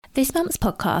This month's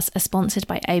podcasts are sponsored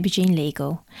by Aubergine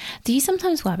Legal. Do you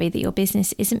sometimes worry that your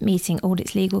business isn't meeting all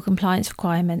its legal compliance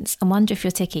requirements and wonder if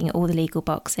you're ticking all the legal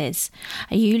boxes?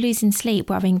 Are you losing sleep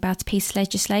worrying about a piece of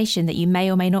legislation that you may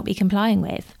or may not be complying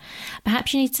with?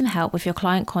 Perhaps you need some help with your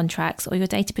client contracts or your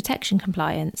data protection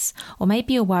compliance. Or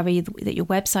maybe you're worried that your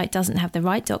website doesn't have the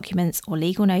right documents or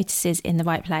legal notices in the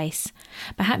right place.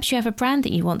 Perhaps you have a brand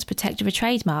that you want to protect with a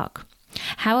trademark.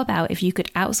 How about if you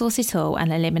could outsource it all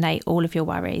and eliminate all of your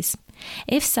worries?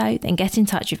 If so, then get in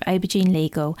touch with Aubergine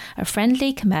Legal, a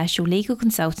friendly commercial legal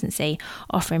consultancy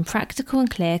offering practical and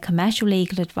clear commercial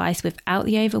legal advice without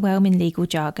the overwhelming legal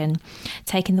jargon,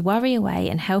 taking the worry away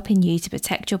and helping you to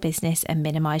protect your business and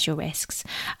minimise your risks.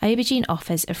 Aubergine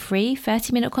offers a free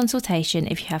 30-minute consultation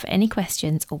if you have any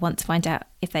questions or want to find out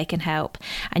if they can help,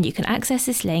 and you can access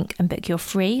this link and book your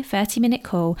free 30-minute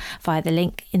call via the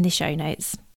link in the show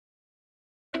notes.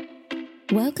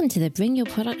 Welcome to the Bring Your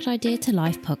Product Idea to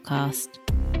Life podcast.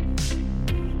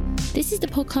 This is the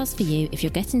podcast for you if you're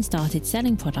getting started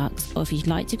selling products or if you'd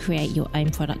like to create your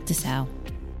own product to sell.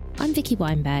 I'm Vicky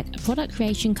Weinberg, a product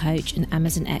creation coach and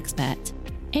Amazon expert.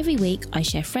 Every week I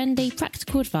share friendly,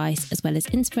 practical advice as well as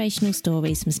inspirational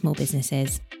stories from small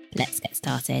businesses. Let's get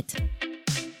started.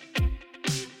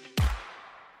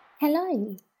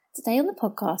 Hello. Today on the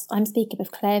podcast, I'm speaking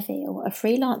with Clare Veal, a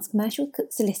freelance commercial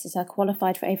solicitor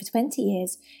qualified for over 20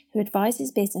 years who advises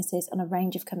businesses on a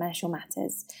range of commercial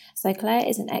matters. So Clare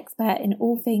is an expert in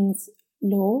all things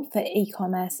law for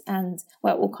e-commerce and,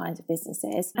 well, all kinds of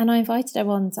businesses. And I invited her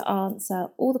on to answer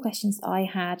all the questions that I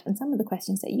had and some of the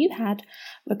questions that you had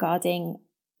regarding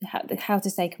how to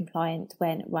stay compliant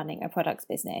when running a products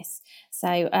business.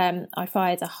 So I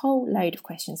fired a whole load of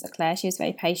questions at Clare. She was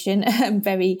very patient and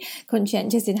very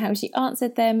conscientious in how she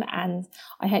answered them, and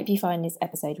I hope you find this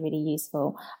episode really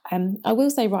useful. I will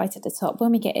say right at the top,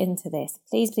 when we get into this,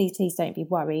 please don't be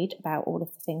worried about all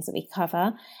of the things that we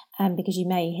cover, because you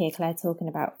may hear Clare talking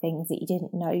about things that you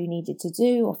didn't know you needed to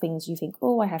do or things you think,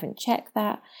 oh, I haven't checked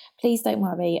that. Please don't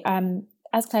worry.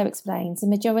 As Clare explains, the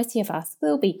majority of us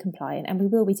will be compliant and we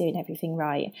will be doing everything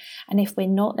right. And if we're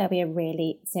not, there'll be a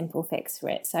really simple fix for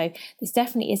it. So this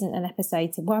definitely isn't an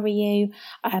episode to worry you.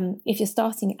 If you're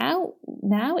starting out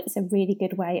now, it's a really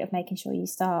good way of making sure you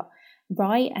start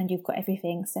right and you've got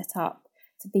everything set up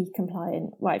to be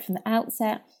compliant right from the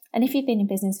outset. And if you've been in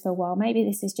business for a while, maybe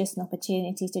this is just an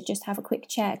opportunity to just have a quick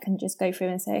check and just go through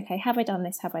and say, okay, have I done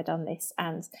this? Have I done this?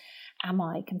 And am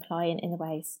I compliant in the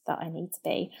ways that I need to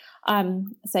be?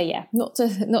 So yeah, not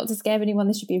to scare anyone.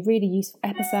 This should be a really useful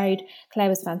episode. Clare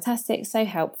was fantastic, so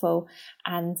helpful.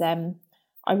 And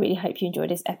I really hope you enjoyed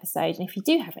this episode. And if you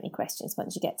do have any questions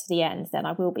once you get to the end, then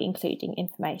I will be including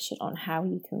information on how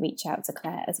you can reach out to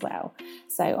Clare as well.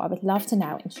 So I would love to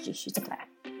now introduce you to Clare.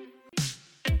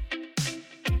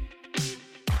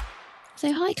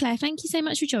 So hi Clare, thank you so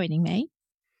much for joining me.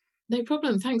 No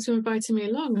problem. Thanks for inviting me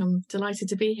along. I'm delighted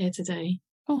to be here today.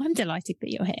 Oh, I'm delighted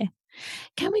that you're here.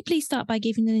 Can we please start by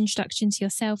giving an introduction to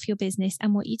yourself, your business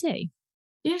and what you do?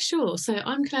 Yeah, sure. So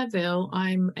I'm Clare Veal.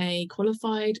 I'm a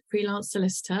qualified freelance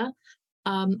solicitor.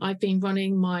 I've been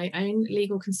running my own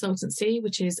legal consultancy,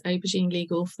 which is Aubergine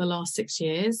Legal, for the last 6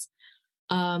 years.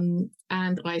 And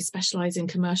I specialise in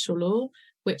commercial law,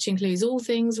 which includes all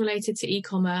things related to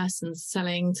e-commerce and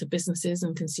selling to businesses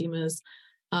and consumers.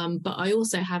 But I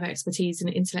also have expertise in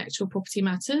intellectual property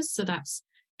matters. So that's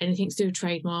anything to do with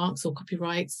trademarks or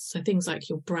copyrights. So things like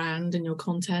your brand and your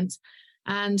content.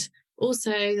 And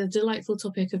also the delightful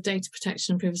topic of data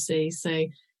protection and privacy. So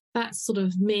that's sort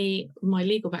of me, my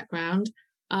legal background.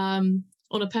 On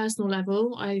a personal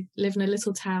level, I live in a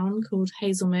little town called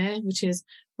Hazelmere, which is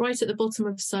right at the bottom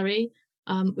of Surrey,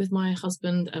 with my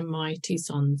husband and my 2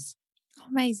 sons.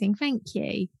 Amazing. Thank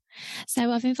you.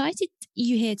 So I've invited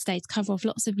you here today to cover off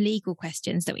lots of legal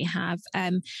questions that we have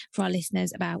for our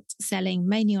listeners about selling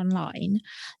mainly online.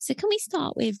 So can we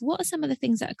start with, what are some of the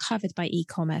things that are covered by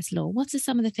e-commerce law? What are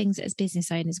some of the things that as business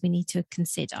owners we need to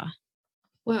consider?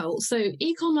 Well, so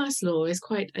e-commerce law is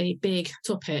quite a big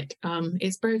topic.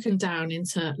 It's broken down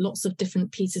into lots of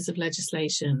different pieces of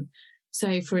legislation.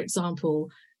 So, for example,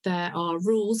 there are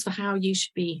rules for how you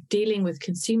should be dealing with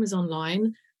consumers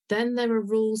online. Then there are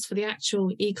rules for the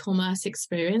actual e-commerce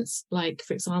experience, like,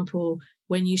 for example,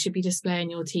 when you should be displaying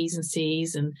your T's and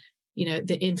C's and,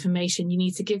 the information you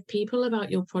need to give people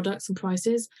about your products and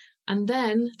prices. And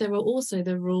then there are also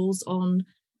the rules on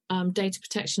data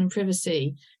protection and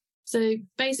privacy. So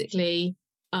basically,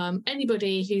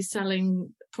 anybody who's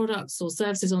selling products or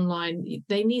services online,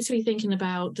 they need to be thinking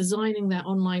about designing their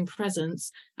online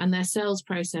presence and their sales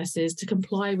processes to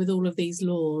comply with all of these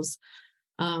laws.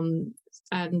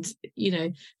 And,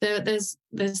 there's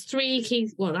three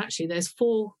key, well, actually, there's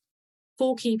four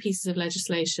key pieces of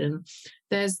legislation.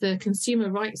 There's the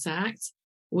Consumer Rights Act,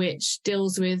 which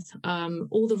deals with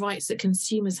all the rights that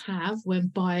consumers have when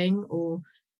buying or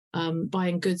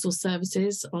buying goods or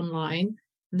services online.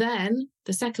 Then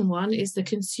the second one is the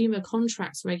Consumer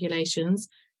Contracts Regulations,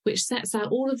 which sets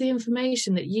out all of the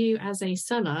information that you as a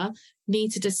seller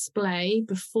need to display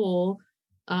before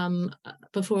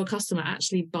a customer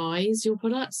actually buys your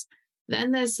products.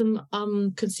 Then there's some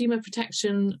consumer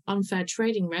protection unfair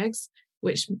trading regs,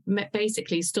 which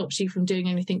basically stops you from doing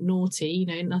anything naughty,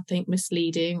 nothing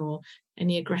misleading or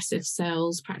any aggressive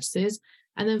sales practices.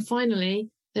 And then finally,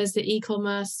 there's the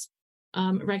e-commerce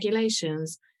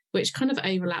regulations, which kind of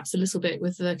overlaps a little bit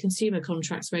with the consumer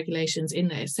contracts regulations in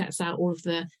there. It sets out all of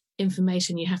the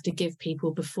information you have to give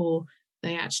people before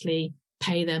they actually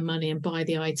pay their money and buy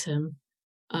the item.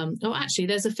 Actually,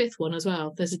 there's a fifth one as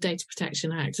well. There's a Data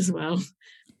Protection Act as well.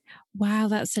 Wow,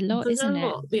 that's a lot, isn't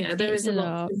it? Yeah, there is a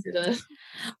lot to consider.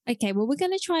 Okay, well, we're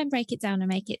going to try and break it down and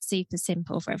make it super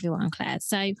simple for everyone, Claire.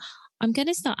 So I'm going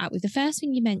to start out with the first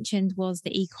thing you mentioned was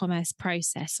the e-commerce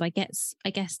process. So I guess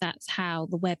that's how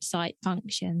the website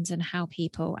functions and how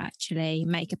people actually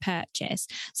make a purchase.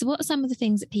 So what are some of the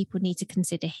things that people need to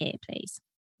consider here, please?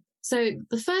 So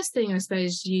the first thing I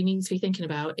suppose you need to be thinking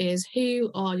about is,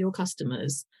 who are your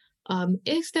customers?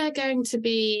 If they're going to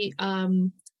be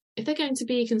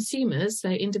consumers, so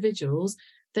individuals,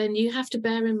 then you have to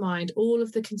bear in mind all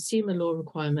of the consumer law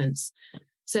requirements.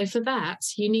 So for that,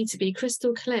 you need to be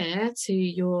crystal clear to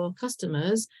your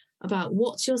customers about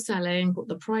what you're selling, what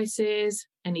the price is,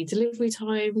 any delivery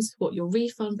times, what your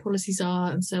refund policies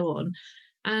are, and so on.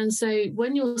 And so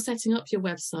when you're setting up your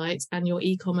website and your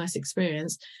e-commerce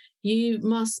experience, you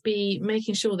must be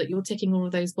making sure that you're ticking all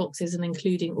of those boxes and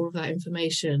including all of that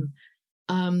information.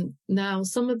 Now,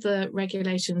 some of the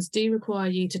regulations do require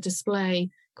you to display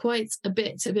quite a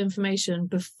bit of information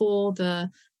before the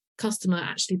customer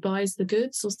actually buys the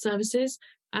goods or services.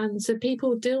 And so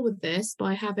people deal with this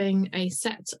by having a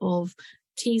set of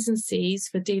T's and C's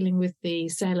for dealing with the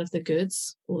sale of the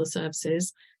goods or the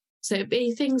services. So it'd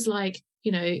be things like,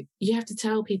 you have to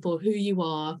tell people who you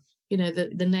are,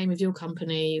 the name of your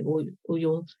company or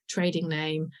your trading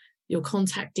name, your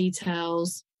contact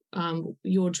details,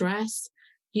 your address.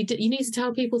 You need to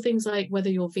tell people things like whether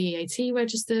you're VAT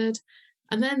registered.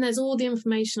 And then there's all the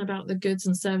information about the goods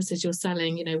and services you're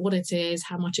selling, what it is,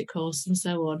 how much it costs, and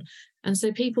so on. And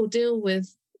so people deal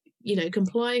with,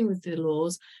 complying with the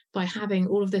laws by having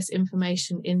all of this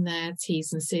information in their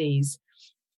T's and C's.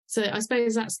 So I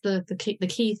suppose that's the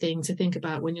key thing to think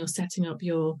about when you're setting up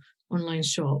your online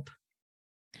shop.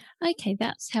 Okay,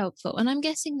 that's helpful. And I'm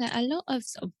guessing that a lot of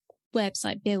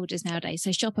website builders nowadays, so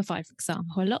Shopify, for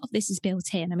example, a lot of this is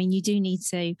built in. I mean, you do need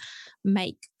to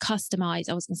customize,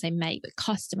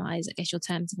 I guess, your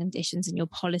terms and conditions and your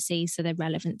policies so they're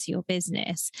relevant to your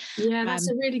business. Yeah, that's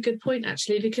a really good point,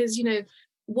 actually, because,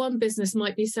 one business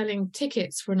might be selling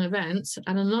tickets for an event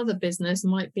and another business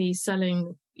might be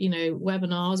selling,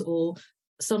 webinars, or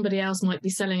somebody else might be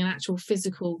selling an actual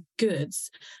physical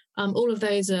goods. All of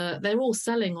those they're all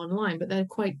selling online, but they're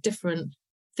quite different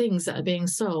things that are being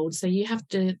sold. So you have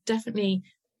to definitely,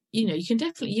 you can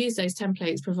definitely use those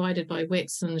templates provided by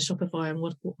Wix and Shopify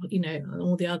and and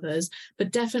all the others,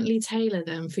 but definitely tailor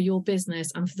them for your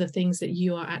business and for the things that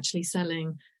you are actually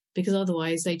selling, because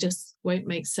otherwise they just won't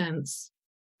make sense.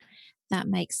 That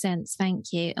makes sense.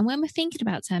 Thank you. And when we're thinking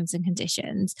about terms and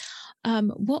conditions,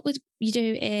 what would you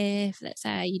do if, let's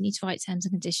say, you need to write terms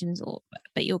and conditions,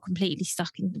 but you're completely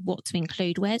stuck in what to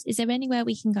include? Is there anywhere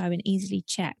we can go and easily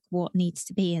check what needs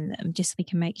to be in them, just so we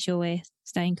can make sure we're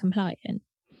staying compliant?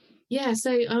 Yeah,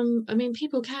 so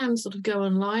people can sort of go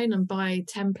online and buy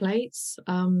templates,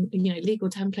 legal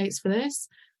templates for this.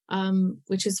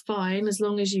 Which is fine as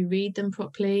long as you read them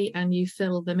properly and you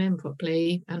fill them in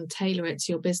properly and tailor it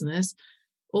to your business.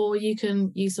 Or you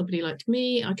can use somebody like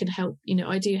me. I can help,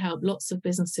 I do help lots of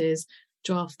businesses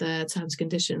draft their terms and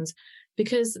conditions,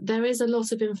 because there is a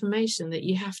lot of information that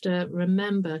you have to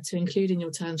remember to include in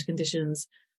your terms and conditions.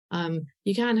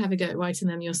 You can have a go at writing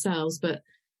them yourselves, but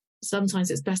sometimes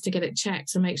it's best to get it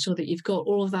checked to make sure that you've got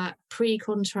all of that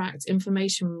pre-contract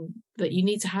information that you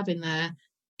need to have in there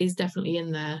is definitely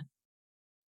in there.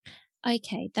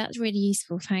 Okay, that's really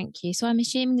useful. Thank you. So I'm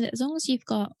assuming that as long as you've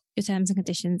got your terms and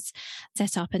conditions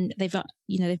set up and they've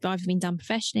either been done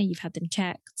professionally, you've had them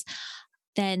checked,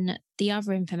 then the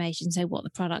other information, so what the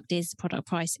product is, the product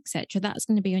price, etc., that's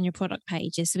going to be on your product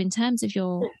pages. So in terms of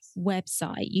your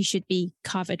website, you should be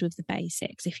covered with the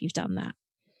basics if you've done that.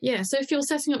 Yeah, so if you're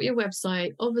setting up your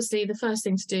website, obviously the first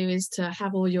thing to do is to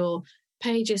have all your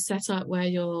pages set up where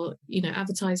you're,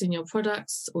 advertising your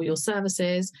products or your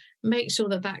services, make sure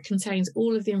that that contains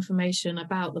all of the information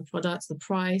about the product, the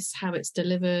price, how it's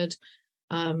delivered.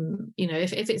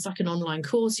 If it's like an online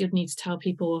course, you'd need to tell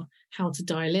people how to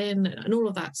dial in and all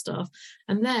of that stuff.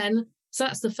 And then, so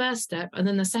that's the first step. And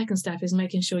then the second step is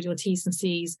making sure your T's and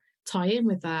C's tie in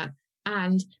with that.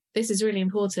 And this is really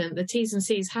important. The T's and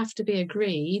C's have to be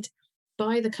agreed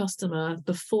by the customer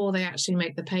before they actually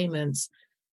make the payments.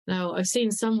 Now, I've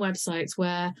seen some websites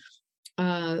where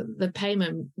the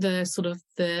payment,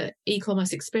 the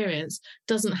e-commerce experience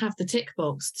doesn't have the tick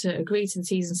box to agree to the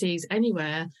T's and C's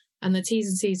anywhere. And the T's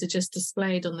and C's are just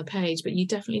displayed on the page, but you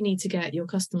definitely need to get your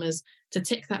customers to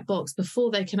tick that box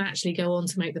before they can actually go on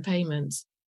to make the payment.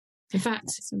 In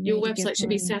fact, really your website should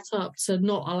be set up to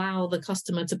not allow the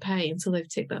customer to pay until they've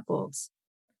ticked that box.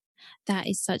 That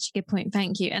is such a good point.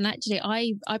 Thank you. And actually,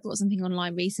 I bought something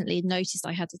online recently and noticed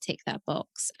I had to tick that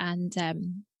box. And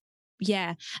and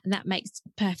that makes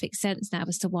perfect sense now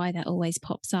as to why that always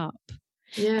pops up.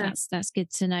 Yeah, that's good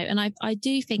to know. And I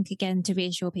do think, again, to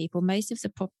reassure people, most of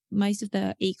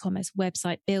the e-commerce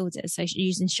website builders, so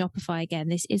using Shopify again,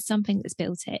 this is something that's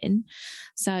built in,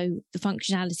 so the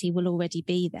functionality will already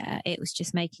be there. It was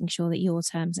just making sure that your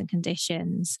terms and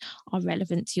conditions are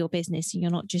relevant to your business and you're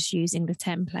not just using the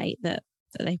template that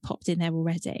they popped in there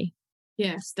already.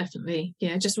 Yes, definitely.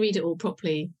 Yeah, just read it all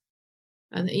properly.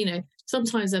 And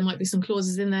sometimes there might be some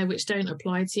clauses in there which don't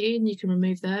apply to you, and you can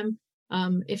remove them.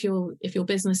 If your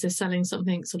business is selling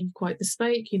something sort of quite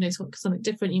bespoke, something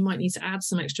different, you might need to add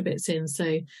some extra bits in.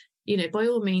 So, by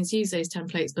all means, use those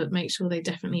templates, but make sure they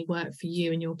definitely work for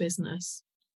you and your business.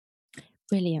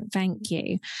 Brilliant. Thank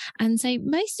you. And so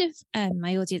most of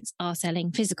my audience are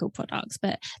selling physical products,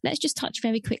 but let's just touch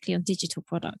very quickly on digital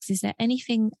products. Is there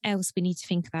anything else we need to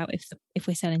think about if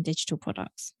we're selling digital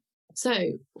products? So,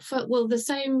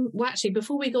 actually,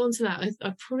 before we go on to that,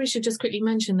 I probably should just quickly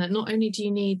mention that not only do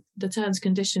you need the terms and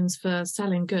conditions for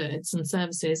selling goods and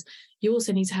services, you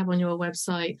also need to have on your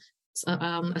website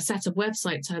a set of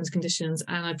website terms, conditions,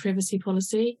 and a privacy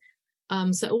policy.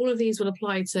 So all of these will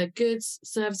apply to goods,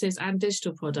 services, and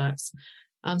digital products.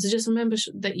 So just remember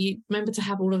to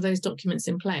have all of those documents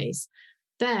in place.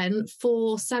 Then,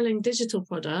 for selling digital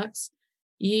products,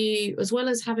 you, as well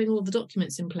as having all the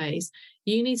documents in place,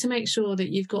 you need to make sure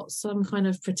that you've got some kind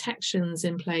of protections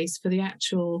in place for the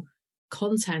actual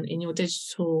content in your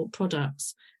digital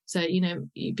products. So,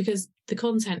 because the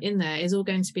content in there is all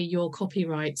going to be your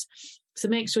copyright. So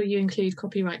make sure you include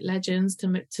copyright legends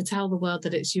to tell the world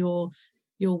that it's your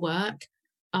work.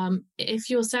 If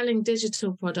you're selling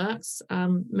digital products,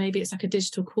 maybe it's like a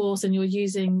digital course and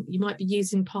you might be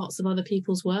using parts of other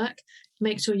people's work,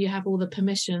 make sure you have all the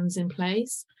permissions in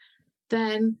place.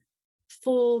 Then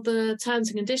for the terms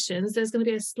and conditions, there's going to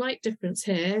be a slight difference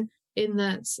here in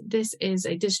that this is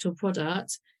a digital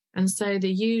product. And so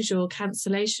the usual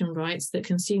cancellation rights that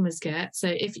consumers get.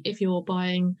 So if you're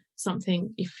buying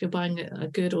something, if you're buying a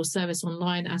good or service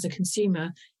online as a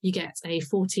consumer, you get a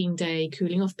 14-day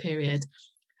cooling off period.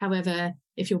 However,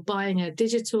 if you're buying a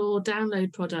digital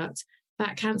download product,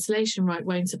 that cancellation right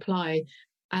won't apply.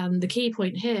 And the key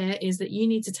point here is that you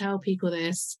need to tell people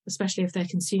this, especially if they're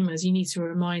consumers, you need to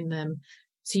remind them.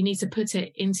 So you need to put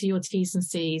it into your T's and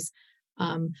C's.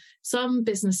 Some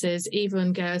businesses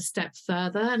even go a step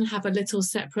further and have a little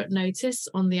separate notice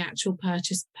on the actual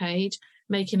purchase page,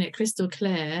 making it crystal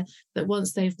clear that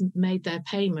once they've made their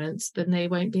payment, then they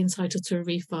won't be entitled to a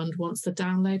refund once the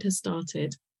download has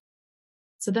started.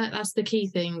 So that's the key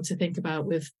thing to think about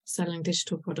with selling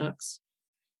digital products.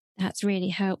 That's really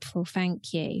helpful.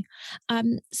 Thank you.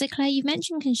 So Claire, you've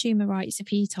mentioned consumer rights a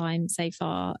few times so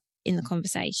far in the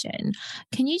conversation.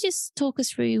 Can you just talk us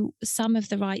through some of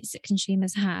the rights that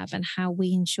consumers have and how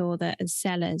we ensure that as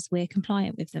sellers we're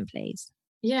compliant with them, please?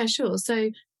 Yeah, sure.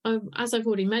 So as I've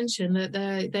already mentioned, that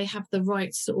they have the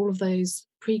rights to all of those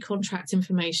pre-contract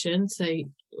information. So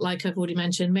like I've already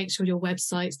mentioned, make sure your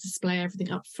websites display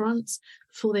everything up front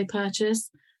before they purchase,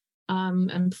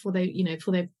 and before they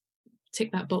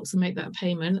tick that box and make that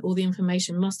payment. All the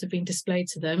information must have been displayed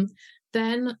to them.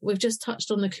 Then we've just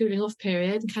touched on the cooling off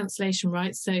period, cancellation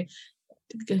rights. So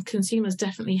consumers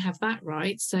definitely have that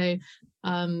right. So,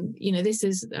 this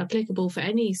is applicable for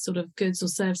any sort of goods or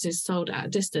services sold at a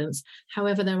distance.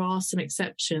 However, there are some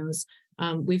exceptions.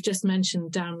 We've just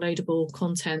mentioned downloadable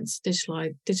content,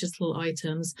 digital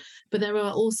items, but there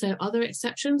are also other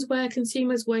exceptions where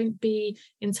consumers won't be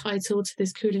entitled to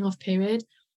this cooling off period.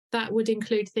 That would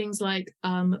include things like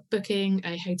booking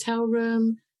a hotel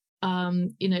room,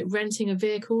 renting a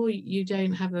vehicle. You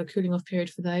don't have a cooling off period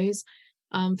for those.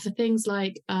 For things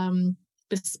like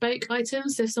bespoke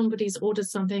items. So if somebody's ordered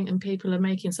something and people are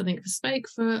making something bespoke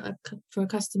for a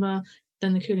customer,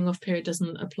 then the cooling off period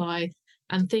doesn't apply.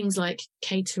 And things like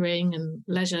catering and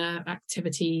leisure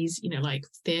activities, like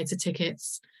theatre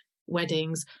tickets,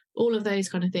 weddings, all of those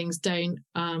kind of things don't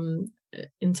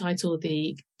entitle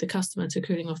the customer to a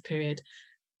cooling off period.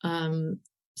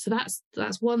 So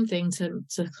that's one thing to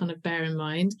kind of bear in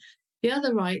mind. The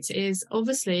other right is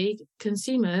obviously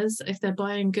consumers, if they're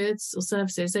buying goods or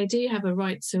services, they do have a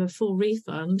right to a full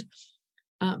refund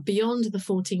beyond the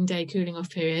 14-day cooling off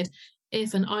period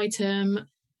if an item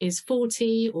is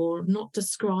faulty or not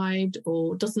described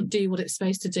or doesn't do what it's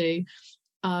supposed to do,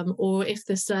 or if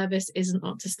the service isn't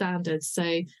up to standards.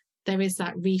 So there is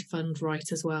that refund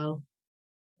right as well.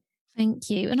 Thank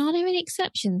you. And are there any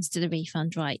exceptions to the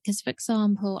refund right? Because, for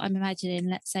example, I'm imagining,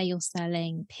 let's say you're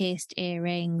selling pierced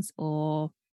earrings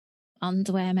or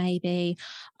underwear, maybe.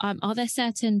 Are there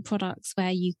certain products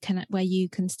where you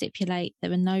can stipulate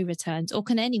there are no returns, or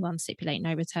can anyone stipulate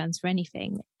no returns for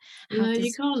anything? No,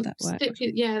 you can't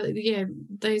stipulate. Yeah.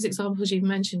 Those examples you've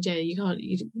mentioned, you can't.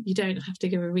 You don't have to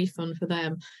give a refund for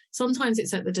them. Sometimes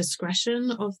it's at the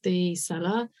discretion of the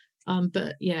seller.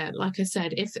 But yeah, like I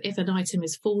said, if an item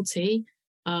is faulty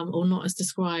or not as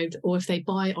described, or if they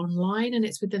buy online and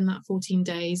it's within that 14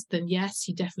 days, then yes,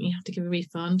 you definitely have to give a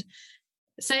refund.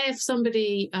 Say if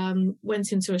somebody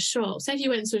went into a shop, say if you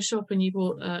went into a shop and you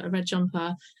bought a red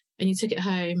jumper and you took it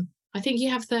home, I think you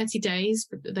have 30 days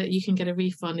that you can get a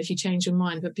refund if you change your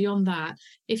mind. But beyond that,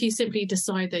 if you simply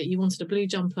decide that you wanted a blue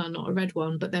jumper, not a red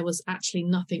one, but there was actually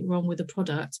nothing wrong with the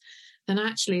product, then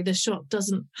actually the shop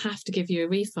doesn't have to give you a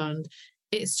refund.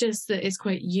 It's just that it's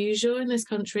quite usual in this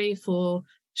country for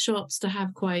shops to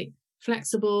have quite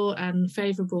flexible and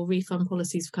favourable refund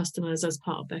policies for customers as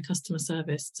part of their customer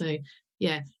service. So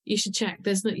yeah, you should check.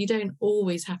 You don't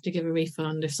always have to give a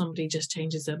refund if somebody just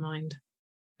changes their mind.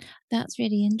 That's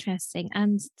really interesting.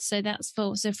 And so that's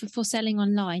for selling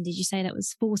online, did you say that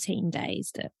was 14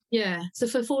 days? Yeah. So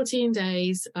for 14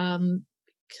 days,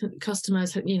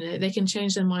 customers, they can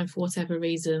change their mind for whatever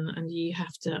reason, and you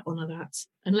have to honour that.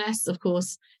 Unless, of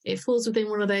course, it falls within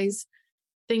one of those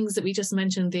things that we just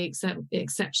mentioned, the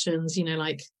exceptions,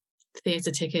 like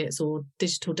theatre tickets or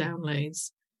digital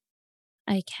downloads.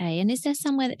 Okay. And is there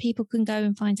somewhere that people can go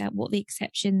and find out what the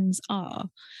exceptions are?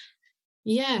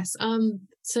 Yes.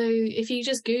 So if you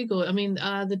just Google,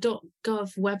 the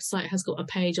 .gov website has got a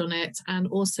page on it, and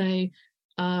also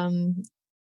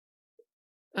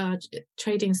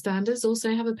trading standards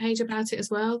also have a page about it as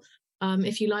well.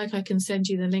 If you like, I can send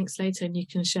you the links later and you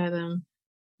can share them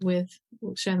to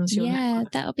your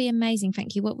network. That would be amazing.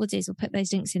 Thank you. What we'll do is we'll put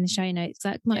those links in the show notes.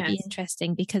 That might be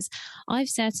interesting, because I've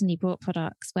certainly bought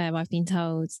products where I've been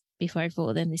told before I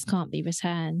bought them, this can't be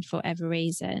returned for whatever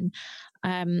reason.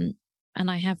 And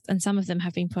some of them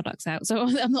have been products out. So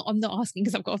I'm not asking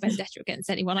because I've got a vendetta against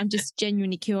anyone. I'm just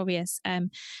genuinely curious,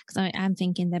 because I am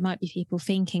thinking there might be people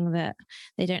thinking that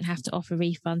they don't have to offer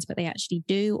refunds, but they actually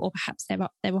do, or perhaps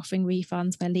they're offering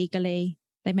refunds where legally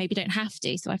they maybe don't have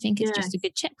to. So I think it's just a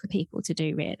good check for people to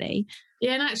do, really.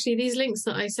 Yeah, and actually these links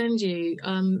that I send you,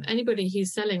 anybody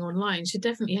who's selling online should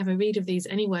definitely have a read of these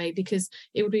anyway, because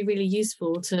it would be really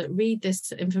useful to read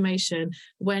this information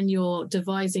when you're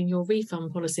devising your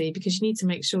refund policy, because you need to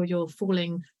make sure you're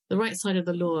following the right side of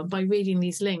the law. And by reading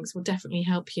these links will definitely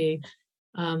help you,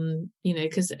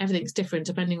 because everything's different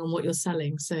depending on what you're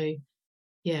selling. So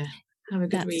yeah, have a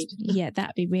good read. Yeah,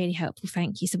 that'd be really helpful.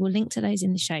 Thank you. So we'll link to those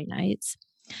in the show notes.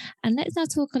 And let's now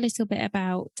talk a little bit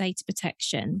about data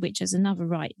protection, which is another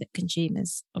right that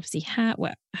consumers obviously have.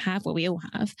 Well, we all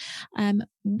have.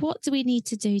 What do we need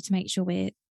to do to make sure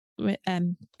we're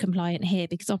compliant here?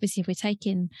 Because obviously if we're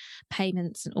taking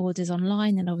payments and orders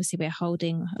online, then obviously we're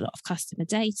holding a lot of customer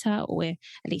data, or we're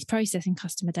at least processing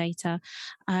customer data.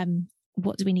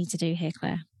 What do we need to do here,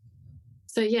 Claire?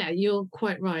 So yeah, you're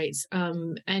quite right.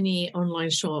 Any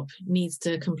online shop needs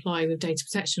to comply with data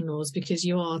protection laws, because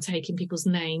you are taking people's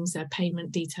names, their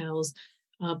payment details,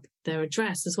 their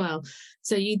address as well.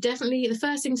 So the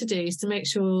first thing to do is to make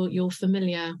sure you're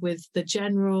familiar with the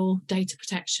general data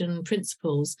protection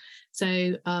principles.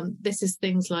 So this is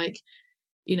things like,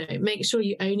 make sure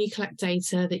you only collect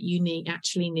data that you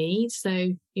actually need. So,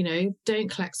 don't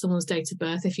collect someone's date of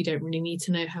birth if you don't really need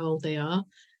to know how old they are.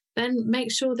 Then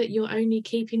make sure that you're only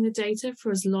keeping the data for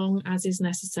as long as is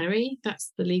necessary.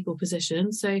 That's the legal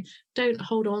position. So don't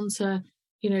hold on to,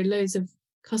 loads of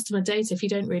customer data if you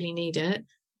don't really need it.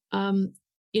 And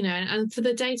for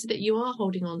the data that you are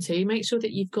holding on to, make sure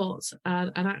that you've got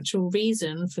an actual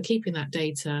reason for keeping that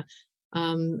data.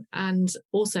 And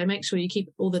also make sure you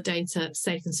keep all the data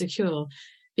safe and secure.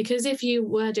 Because if you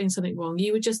were doing something wrong,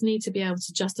 you would just need to be able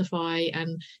to justify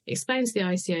and explain to the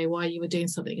ICO why you were doing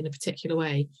something in a particular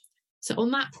way. So on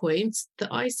that point, the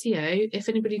ICO, if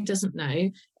anybody doesn't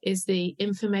know, is the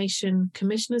Information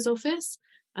Commissioner's Office,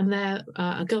 and they're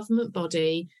a government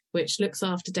body which looks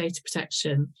after data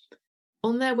protection.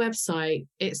 On their website,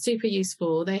 it's super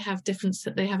useful. They have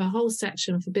a whole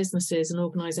section for businesses and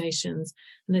organisations,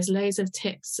 and there's loads of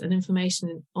tips and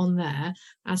information on there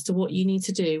as to what you need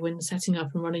to do when setting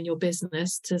up and running your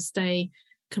business to stay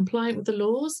compliant with the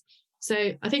laws.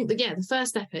 So I think the first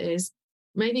step is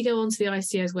maybe go onto the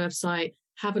ICO's website,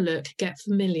 have a look, get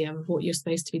familiar with what you're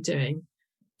supposed to be doing.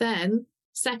 Then,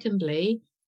 secondly,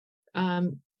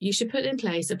 you should put in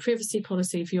place a privacy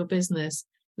policy for your business.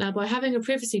 Now, by having a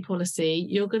privacy policy,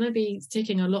 you're going to be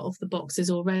ticking a lot of the boxes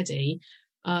already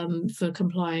for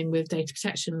complying with data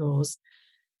protection laws.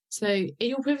 So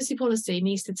your privacy policy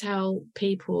needs to tell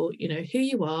people, who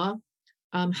you are,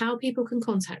 how people can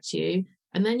contact you,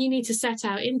 and then you need to set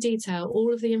out in detail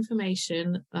all of the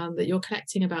information that you're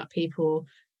collecting about people,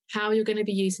 how you're going to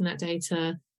be using that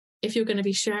data, if you're going to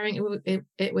be sharing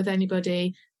it with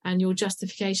anybody, and your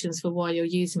justifications for why you're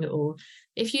using it all.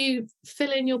 If you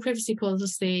fill in your privacy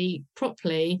policy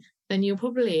properly, then you're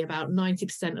probably about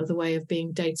 90% of the way of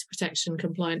being data protection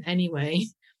compliant anyway.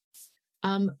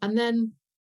 And then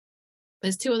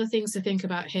there's two other things to think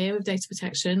about here with data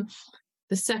protection.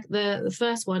 The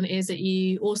first one is that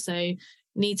you also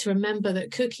need to remember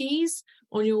that cookies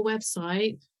on your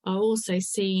website are also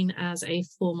seen as a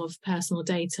form of personal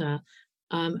data.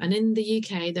 And in the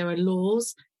UK, there are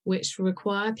laws which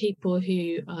require people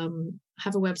who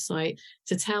have a website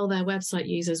to tell their website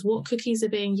users what cookies are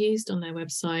being used on their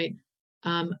website,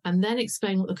 and then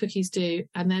explain what the cookies do,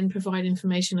 and then provide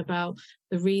information about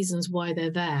the reasons why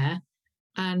they're there.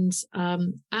 And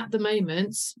at the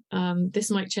moment,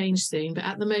 this might change soon, but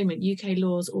at the moment, UK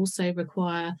laws also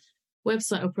require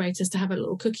website operators to have a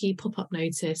little cookie pop-up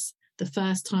notice the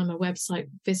first time a website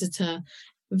visitor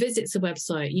visits a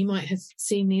website. You might have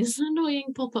seen these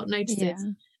annoying pop-up notices.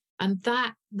 Yeah. And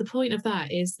the point of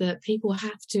that is that people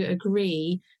have to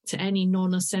agree to any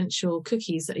non-essential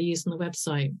cookies that are used on the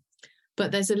website.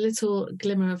 But there's a little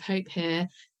glimmer of hope here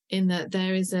in that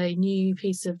there is a new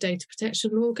piece of data protection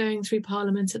law going through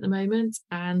Parliament at the moment.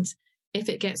 And if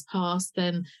it gets passed,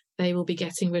 then they will be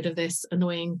getting rid of this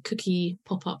annoying cookie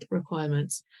pop-up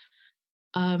requirement.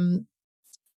 Then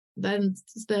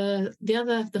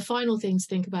the final thing to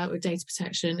think about with data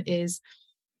protection is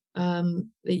that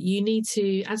you need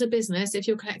to, as a business, if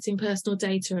you're collecting personal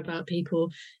data about people,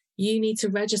 you need to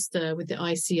register with the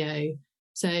ICO.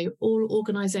 So all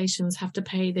organisations have to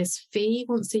pay this fee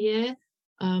once a year.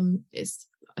 I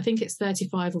think it's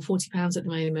 £35 or £40 at the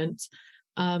moment.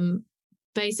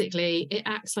 Basically, it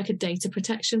acts like a data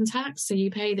protection tax. So you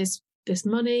pay this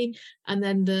money, and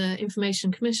then the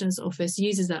Information Commissioner's Office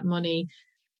uses that money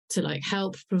to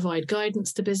help provide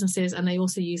guidance to businesses, and they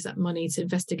also use that money to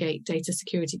investigate data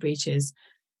security breaches.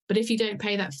 But if you don't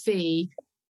pay that fee,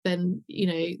 then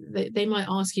they might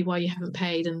ask you why you haven't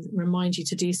paid and remind you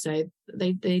to do so.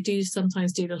 They do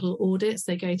sometimes do little audits.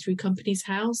 They go through Companies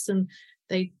House and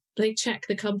they check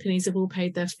the companies have all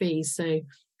paid their fees. So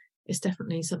it's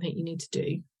definitely something you need to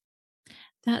do.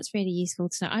 That's really useful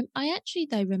to know. I actually,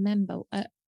 though, remember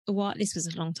this was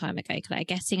a long time ago, Claire,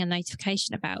 getting a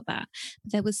notification about that.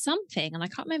 But there was something, and I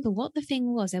can't remember what the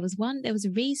thing was. There was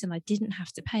a reason I didn't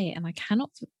have to pay it, and I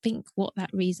cannot think what that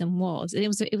reason was. It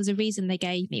was a reason they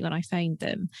gave me when I phoned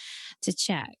them to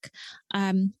check.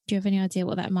 Do you have any idea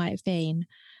what that might have been?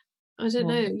 I don't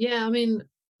know. Yeah, I mean,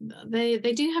 they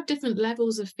do have different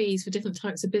levels of fees for different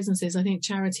types of businesses. I think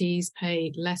charities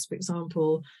pay less, for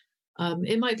example.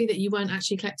 It might be that you weren't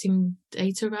actually collecting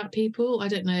data about people. I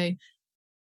don't know.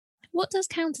 What does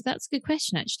count? That's a good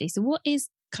question, actually. So what's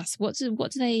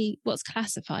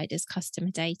classified as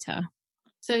customer data?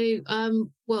 So,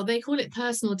 they call it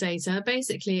personal data.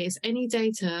 Basically, it's any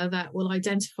data that will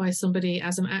identify somebody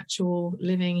as an actual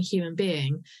living human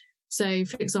being. So,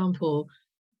 for example,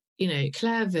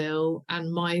 Clare Veal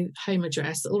and my home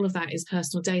address, all of that is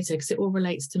personal data because it all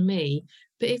relates to me.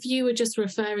 But if you were just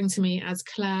referring to me as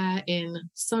Claire in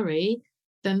Surrey,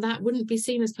 then that wouldn't be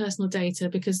seen as personal data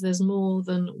because there's more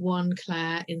than one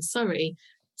Claire in Surrey.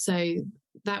 So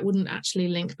that wouldn't actually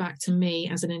link back to me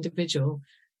as an individual.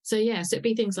 So yes, it'd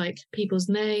be things like people's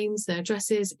names, their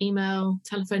addresses, email,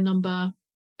 telephone number,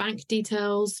 bank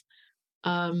details.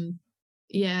 Even,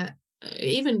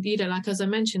 as I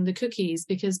mentioned, the cookies,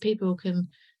 because people can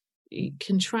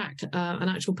track an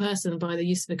actual person by the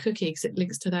use of a cookie because it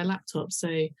links to their laptop.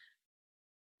 So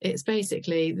it's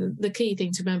basically the key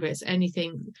thing to remember. It's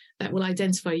anything that will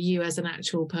identify you as an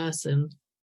actual person.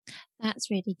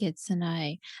 That's really good to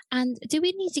know. And do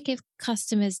we need to give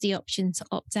customers the option to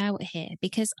opt out here?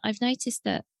 Because I've noticed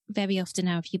that very often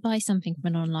now, if you buy something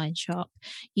from an online shop,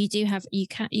 you do have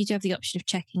the option of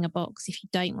checking a box if you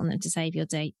don't want them to save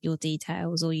your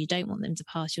details, or you don't want them to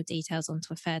pass your details on to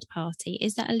a third party.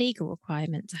 Is that a legal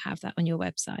requirement to have that on your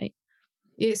website?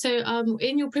 Yeah, so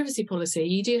in your privacy policy,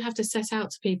 you do have to set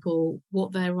out to people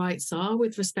what their rights are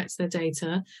with respect to their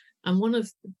data. And one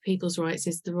of people's rights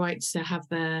is the right to have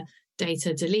their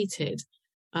data deleted.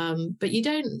 But you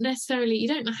don't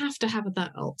have to have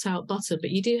that opt out button,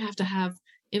 but you do have to have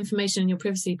information in your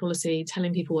privacy policy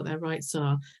telling people what their rights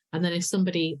are. And then if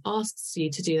somebody asks you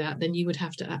to do that, then you would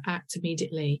have to act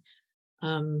immediately.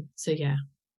 So yeah.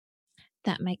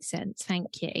 That makes sense.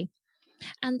 Thank you.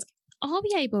 And are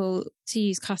we able to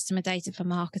use customer data for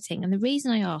marketing? And the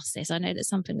reason I ask this, I know that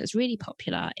something that's really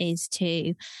popular is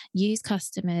to use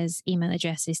customers' email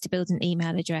addresses to build an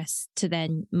email address to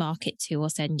then market to or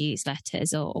send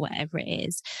newsletters or whatever it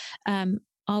is.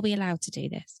 Are we allowed to do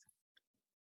this?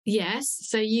 Yes,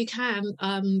 so you can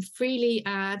freely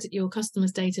add your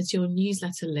customers' data to your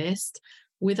newsletter list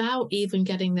without even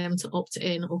getting them to opt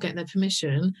in or get their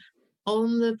permission,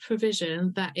 on the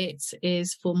provision that it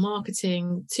is for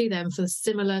marketing to them for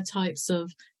similar types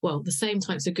of, well, the same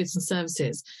types of goods and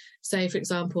services. So, for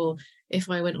example, if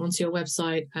I went onto your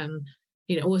website and,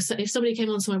 or if somebody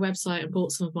came onto my website and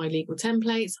bought some of my legal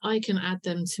templates, I can add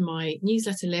them to my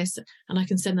newsletter list and I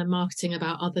can send them marketing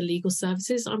about other legal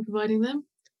services I'm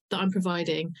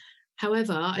providing.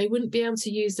 However, I wouldn't be able to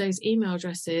use those email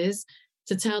addresses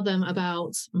to tell them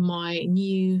about my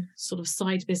new sort of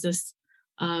side business.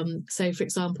 So, for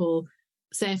example,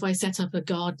 say if I set up a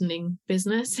gardening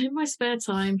business in my spare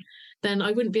time, then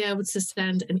I wouldn't be able to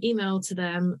send an email to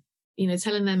them,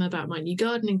 telling them about my new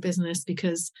gardening business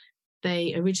because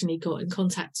they originally got in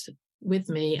contact with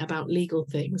me about legal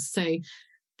things. So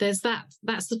there's that.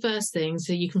 That's the first thing.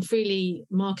 So you can freely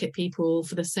market people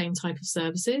for the same type of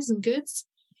services and goods.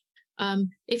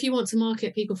 If you want to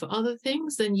market people for other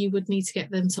things, then you would need to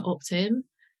get them to opt in.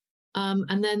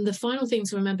 And then the final thing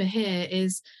to remember here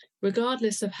is,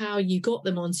 regardless of how you got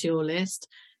them onto your list,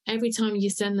 every time you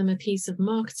send them a piece of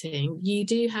marketing, you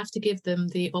do have to give them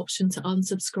the option to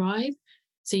unsubscribe.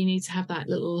 So you need to have that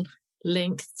little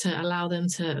link to allow them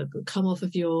to come off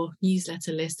of your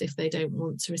newsletter list if they don't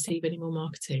want to receive any more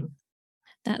marketing.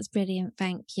 That's brilliant.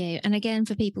 Thank you. And again,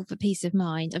 for people, for peace of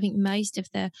mind, I think most of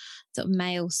the sort of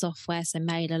mail software, so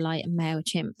MailerLite and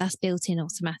MailChimp, that's built in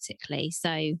automatically.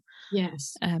 So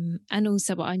yes. And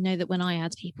also, I know that when I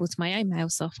add people to my own mail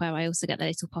software, I also get a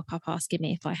little pop-up asking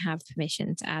me if I have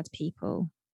permission to add people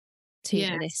to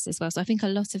the list as well. So I think a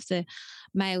lot of the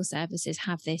mail services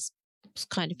have this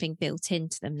kind of thing built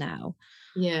into them now.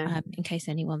 Yeah. In case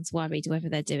anyone's worried whether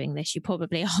they're doing this, you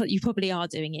probably are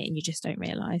doing it and you just don't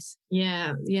realise.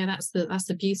 Yeah. That's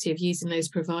the beauty of using those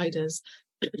providers.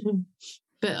 But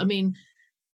I mean,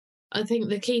 I think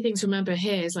the key thing to remember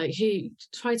here is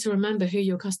try to remember who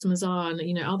your customers are,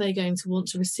 and are they going to want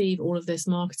to receive all of this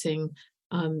marketing?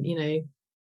 You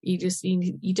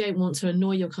don't want to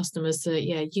annoy your customers. So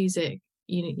use it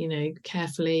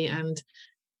carefully, and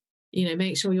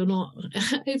make sure you're not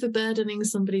overburdening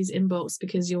somebody's inbox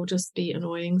because you'll just be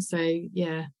annoying. So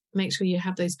make sure you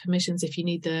have those permissions if you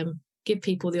need them. Give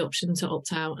people the option to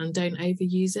opt out and don't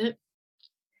overuse it.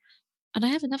 And I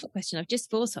have another question I've just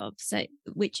thought of,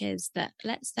 which is that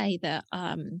let's say that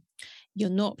you're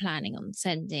not planning on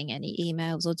sending any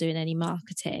emails or doing any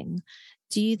marketing.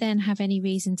 Do you then have any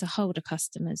reason to hold a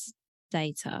customer's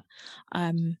data?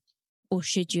 Or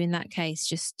should you, in that case,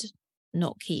 just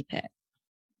not keep it?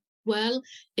 Well,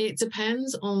 it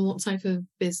depends on what type of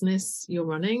business you're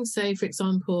running. So, for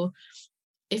example,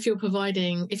 if you're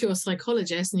a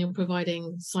psychologist and you're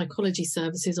providing psychology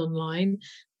services online,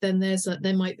 then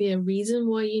there might be a reason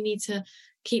why you need to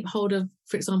keep hold of,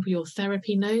 for example, your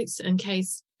therapy notes in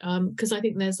case, because I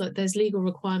think there's legal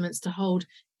requirements to hold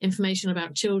information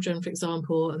about children, for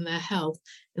example, and their health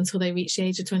until they reach the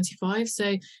age of 25.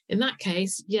 So in that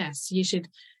case, yes,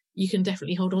 you can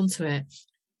definitely hold on to it.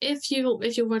 If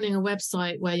you're running a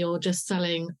website where you're just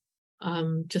selling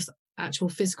just actual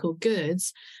physical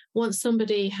goods, once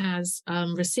somebody has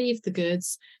received the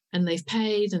goods and they've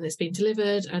paid and it's been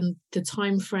delivered and the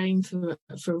time frame for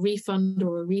a refund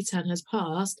or a return has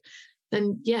passed,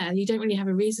 then you don't really have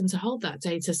a reason to hold that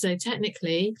data. So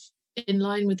technically, in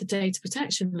line with the data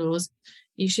protection laws,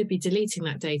 you should be deleting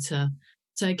that data.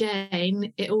 So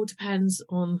again, it all depends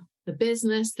on the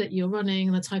business that you're running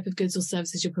and the type of goods or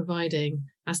services you're providing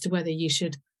as to whether you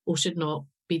should or should not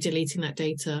be deleting that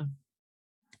data.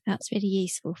 That's really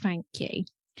useful. Thank you.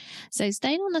 So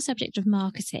staying on the subject of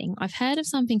marketing, I've heard of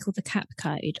something called the CAP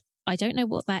code. I don't know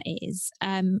what that is.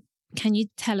 Can you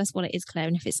tell us what it is, Claire,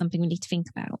 and if it's something we need to think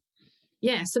about?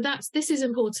 Yeah, so this is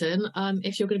important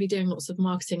if you're going to be doing lots of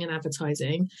marketing and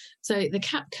advertising. So the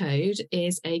CAP code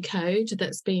is a code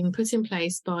that's been put in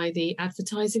place by the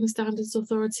Advertising Standards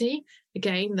Authority.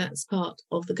 Again, that's part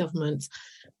of the government.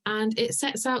 And it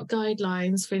sets out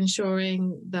guidelines for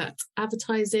ensuring that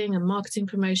advertising and marketing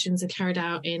promotions are carried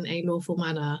out in a lawful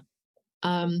manner.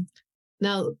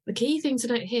 Now, the key thing to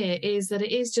note here is that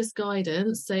it is just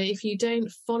guidance. So if you don't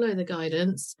follow the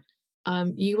guidance,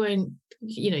 you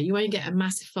won't get a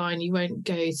massive fine. You won't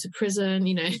go to prison.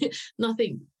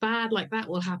 Nothing bad like that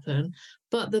will happen.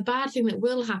 But the bad thing that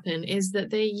will happen is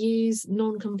that they use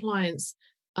non-compliance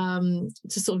to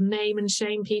sort of name and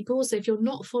shame people. So if you're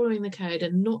not following the code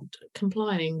and not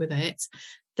complying with it,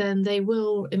 then they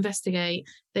will investigate.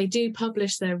 They do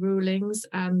publish their rulings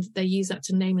and they use that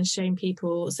to name and shame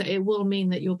people. So it will mean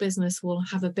that your business will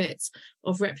have a bit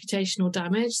of reputational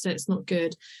damage. So it's not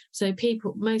good. So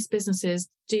most businesses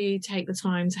do take the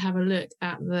time to have a look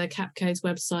at the CAP Code's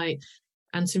website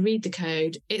and to read the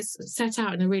code. It's set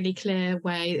out in a really clear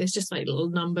way. It's just like little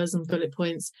numbers and bullet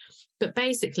points. But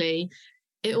basically,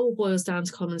 it all boils down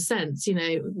to common sense.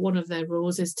 One of their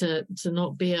rules is to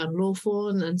not be unlawful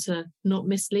and to not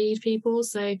mislead people.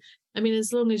 So,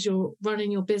 as long as you're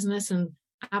running your business and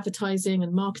advertising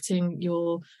and marketing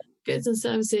your goods and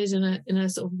services in a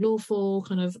sort of lawful,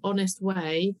 kind of honest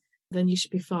way, then you should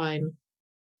be fine.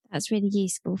 That's really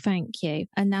useful. Thank you.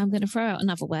 And now I'm going to throw out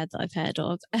another word that I've heard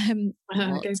of.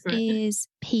 What is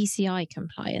PCI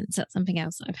compliance? That's something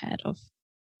else that I've heard of.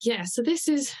 Yeah, so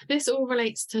this all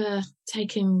relates to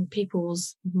taking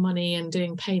people's money and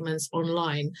doing payments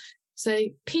online. So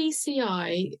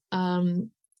PCI,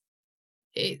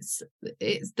 it's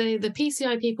the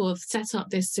PCI people have set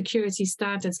up this Security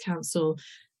Standards Council.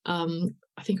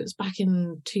 I think it was back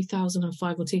in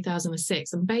 2005 or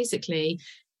 2006, and basically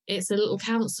it's a little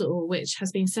council which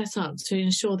has been set up to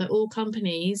ensure that all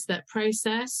companies that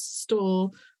process, store,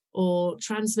 or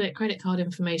transmit credit card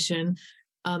information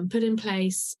put in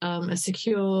place a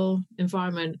secure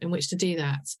environment in which to do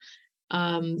that.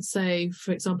 So,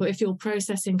 for example, if you're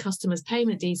processing customers'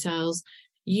 payment details,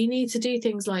 you need to do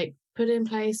things like put in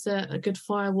place a good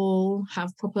firewall,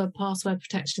 have proper password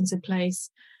protections in place,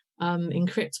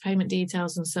 encrypt payment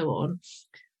details, and so on.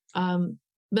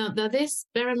 Now this,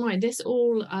 bear in mind, this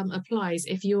all applies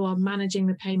if you are managing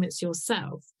the payments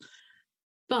yourself.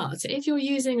 But if you're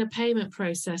using a payment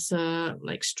processor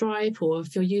like Stripe, or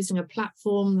if you're using a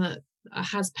platform that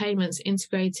has payments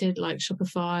integrated like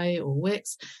Shopify or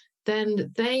Wix,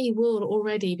 then they will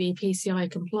already be PCI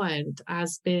compliant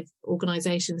as big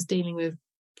organizations dealing with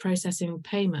processing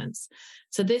payments.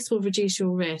 So this will reduce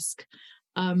your risk.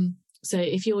 So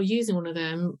if you're using one of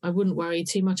them, I wouldn't worry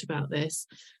too much about this.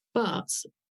 But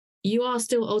you are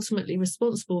still ultimately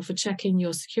responsible for checking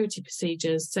your security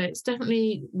procedures. So it's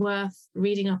definitely worth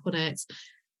reading up on it.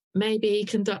 Maybe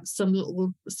conduct some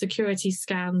little security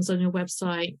scans on your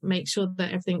website. Make sure that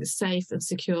everything is safe and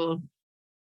secure.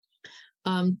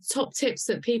 Top tips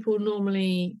that people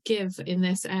normally give in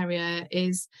this area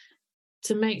is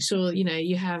to make sure,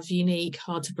 you have unique,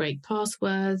 hard to break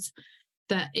passwords,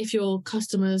 that if your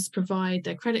customers provide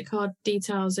their credit card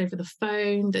details over the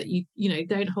phone, that you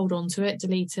don't hold on to it,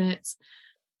 delete it.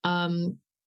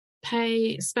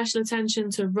 Pay special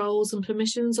attention to roles and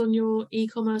permissions on your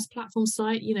e-commerce platform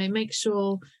site. Make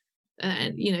sure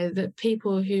that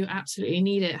people who absolutely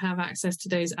need it have access to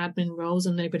those admin roles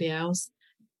and nobody else.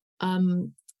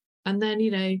 And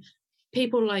then,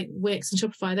 people like Wix and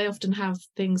Shopify, they often have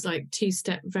things like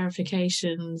two-step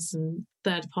verifications and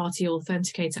third-party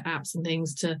authenticator apps and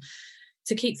things to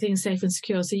keep things safe and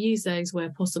secure. So use those where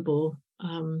possible.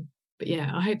 But yeah,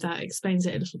 I hope that explains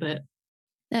it a little bit.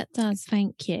 That does.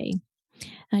 Thank you.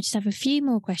 I just have a few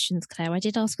more questions, Claire. I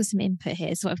did ask for some input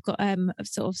here, so I've got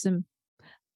sort of some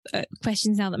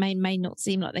questions now that may not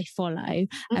seem like they follow. Okay.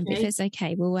 If it's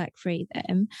okay, we'll work through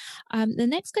them. The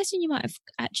next question you might have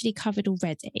actually covered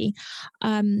already,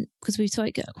 because we've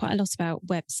talked quite a lot about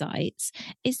websites.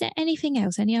 Is there anything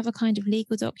else, any other kind of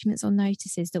legal documents or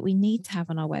notices that we need to have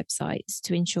on our websites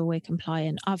to ensure we're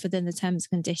compliant, other than the terms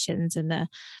and conditions and the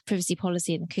privacy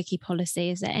policy and the cookie policy?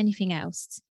 Is there anything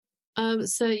else?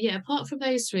 So yeah, apart from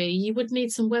those three, you would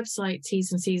need some website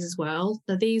T's and C's as well.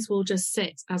 Now, these will just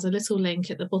sit as a little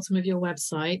link at the bottom of your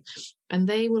website, and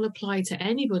they will apply to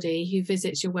anybody who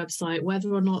visits your website,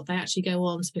 whether or not they actually go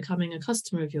on to becoming a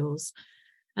customer of yours.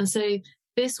 And so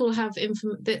this will have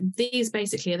these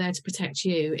basically are there to protect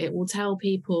you. It will tell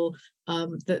people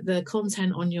that the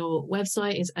content on your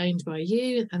website is owned by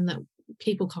you, and that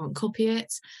people can't copy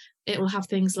it. It will have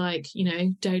things like,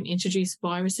 don't introduce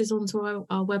viruses onto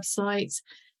our website.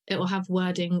 It will have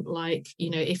wording like,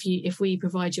 if we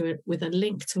provide you with a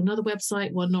link to another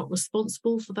website, we're not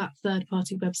responsible for that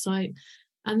third-party website.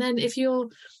 And then if your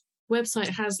website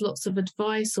has lots of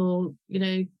advice or,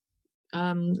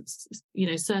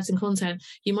 certain content,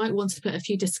 you might want to put a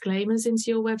few disclaimers into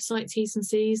your website T's and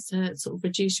C's to sort of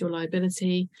reduce your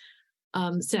liability.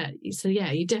 So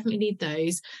yeah, you definitely need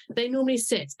those. They normally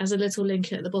sit as a little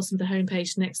link at the bottom of the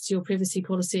homepage next to your privacy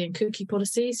policy and cookie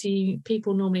policy. So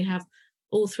people normally have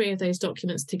all three of those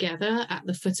documents together at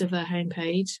the foot of their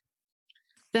homepage.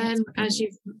 Then, as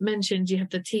you've mentioned, you have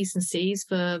the T's and C's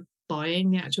for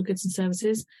buying the actual goods and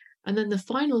services. And then the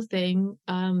final thing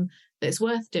that's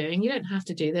worth doing, you don't have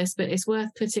to do this, but it's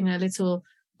worth putting a little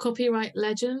copyright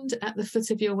legend at the foot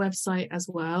of your website as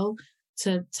well,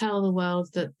 to tell the world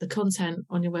that the content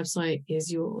on your website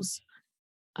is yours.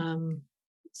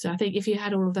 So I think if you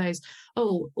had all of those.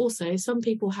 Oh, also, some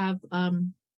people like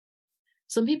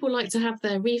to have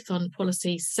their refund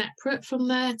policy separate from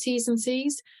their T's and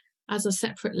C's as a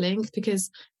separate link, because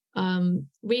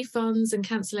refunds and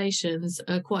cancellations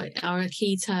are a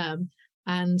key term,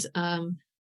 and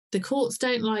the courts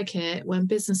don't like it when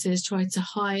businesses try to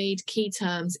hide key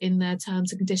terms in their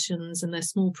terms and conditions and their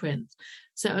small print.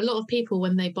 So a lot of people,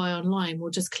 when they buy online,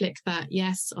 will just click that,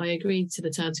 yes, I agree to the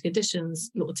terms and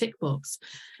conditions little tick box.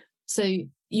 So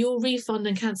your refund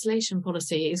and cancellation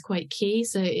policy is quite key.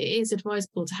 So it is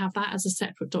advisable to have that as a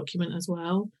separate document as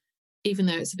well, even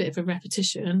though it's a bit of a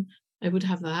repetition. I would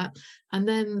have that. And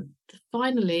then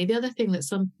finally, the other thing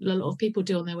that a lot of people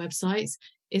do on their websites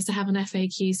is to have an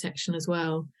FAQ section as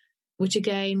well, which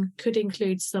again could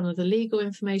include some of the legal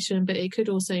information, but it could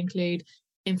also include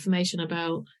information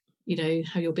about,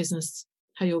 how your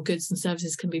goods and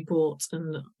services can be bought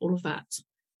and all of that.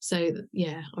 So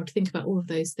yeah, I would think about all of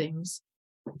those things.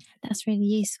 That's really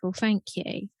useful. Thank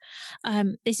you.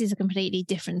 This is a completely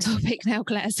different topic now,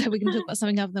 Claire, so we can talk about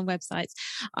something other than websites,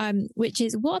 which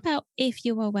is, what about if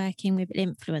you are working with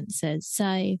influencers?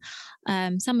 So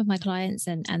some of my clients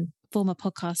and former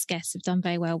podcast guests have done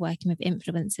very well working with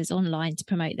influencers online to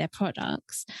promote their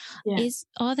products. Yeah.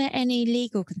 Are there any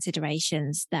legal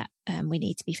considerations that we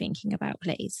need to be thinking about,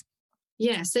 please?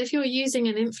 Yeah, so if you're using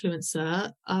an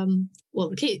influencer,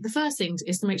 the first thing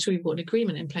is to make sure you've got an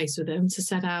agreement in place with them to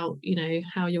set out,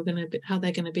 how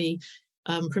they're going to be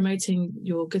promoting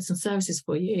your goods and services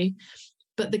for you.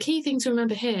 But the key thing to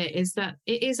remember here is that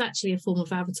it is actually a form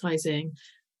of advertising.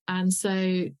 And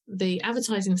so the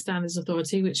Advertising Standards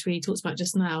Authority, which we talked about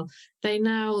just now, they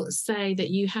now say that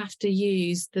you have to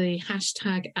use the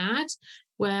hashtag ad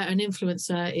where an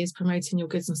influencer is promoting your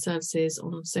goods and services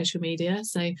on social media.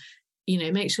 So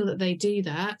make sure that they do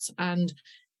that. And,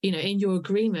 in your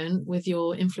agreement with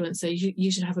your influencer,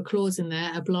 you should have a clause in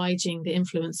there obliging the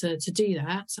influencer to do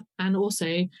that, and also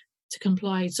to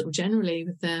comply sort of generally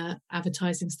with the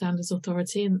Advertising Standards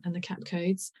Authority and the CAP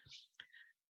codes.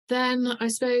 Then I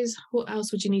suppose, what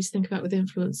else would you need to think about with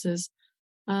influencers?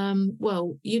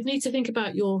 You'd need to think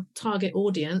about your target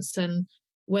audience and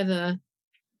whether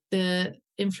the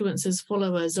influencers'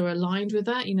 followers are aligned with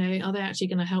that. Are they actually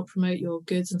going to help promote your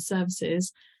goods and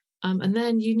services? And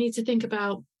then you need to think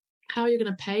about how you're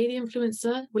going to pay the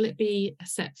influencer. Will it be a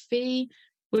set fee?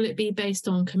 Will it be based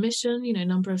on commission,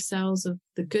 number of sales of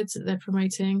the goods that they're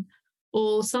promoting?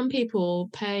 Or some people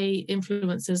pay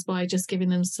influencers by just giving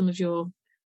them some of your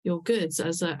goods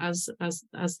as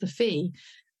the fee.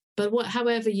 But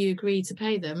however you agree to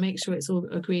pay them, make sure it's all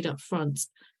agreed up front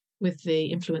with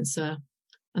the influencer.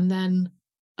 And then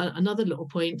another little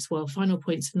point, final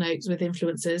point to note with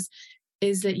influencers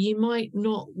is that you might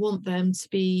not want them to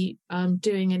be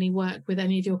doing any work with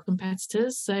any of your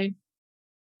competitors. So,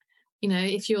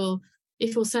 if you're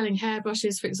selling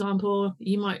hairbrushes, for example,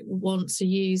 you might want to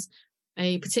use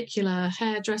a particular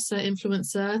hairdresser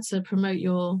influencer to promote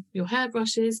your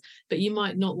hairbrushes, but you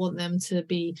might not want them to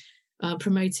be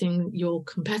promoting your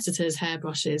competitors'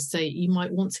 hairbrushes. So you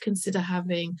might want to consider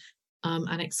having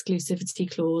an exclusivity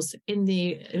clause in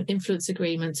the influence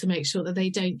agreement to make sure that they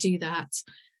don't do that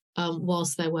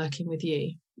whilst they're working with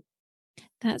you.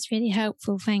 That's really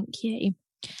helpful. Thank you.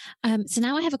 So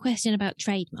now I have a question about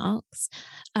trademarks,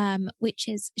 which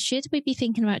is, should we be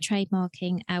thinking about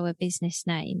trademarking our business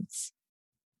names?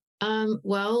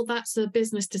 That's a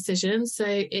business decision.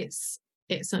 So it's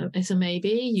a maybe.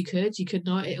 You could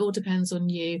not. It all depends on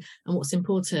you and what's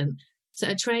important. So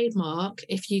a trademark,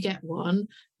 if you get one,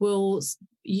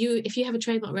 if you have a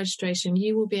trademark registration,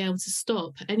 you will be able to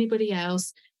stop anybody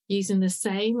else using the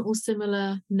same or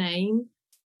similar name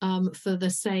for the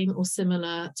same or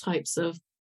similar types of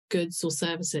goods or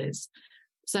services.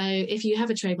 So if you have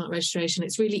a trademark registration,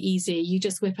 it's really easy. You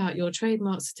just whip out your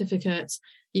trademark certificate,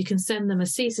 you can send them a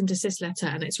cease and desist letter,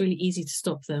 and it's really easy to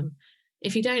stop them.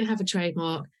 If you don't have a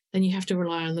trademark, then you have to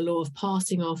rely on the law of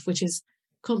passing off, which is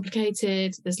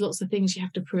complicated. There's lots of things you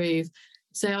have to prove.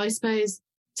 So I suppose,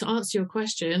 to answer your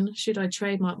question, should I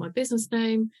trademark my business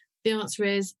name? The answer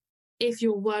is, if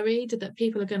you're worried that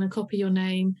people are going to copy your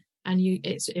name and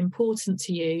it's important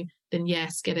to you, then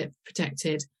yes, get it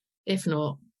protected. If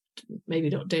not, maybe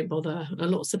don't bother.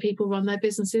 Lots of people run their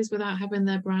businesses without having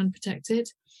their brand protected.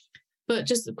 But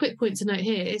just a quick point to note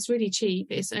here, it's really cheap.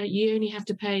 You only have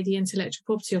to pay the Intellectual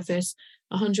Property Office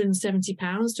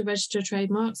 £170 to register a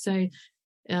trademark. So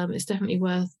it's definitely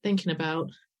worth thinking about.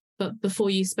 But before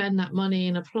you spend that money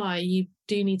and apply, you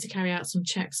do need to carry out some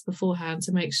checks beforehand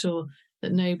to make sure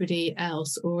that nobody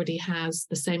else already has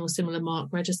the same or similar mark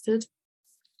registered.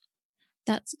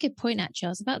 That's a good point, actually. I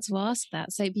was about to ask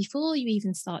that. So before you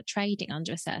even start trading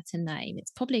under a certain name,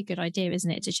 it's probably a good idea, isn't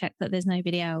it, to check that there's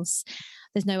nobody else,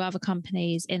 there's no other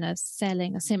companies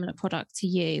selling a similar product to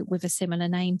you with a similar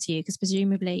name to you, because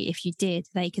presumably if you did,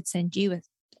 they could send you a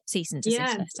cease and desist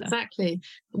letter. Exactly.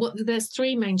 There's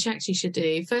three main checks you should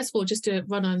do. First of all, just to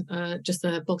run on just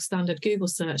a bog standard Google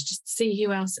search, just to see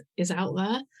who else is out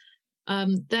there.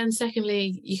 Then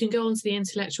secondly, you can go onto the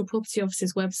Intellectual Property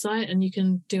Office's website and you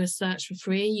can do a search for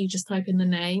free. You just type in the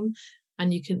name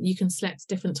and you can select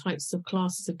different types of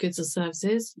classes of goods or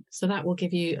services. So that will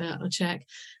give you a check.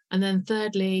 And then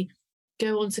thirdly,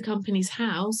 go onto Companies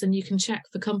House and you can check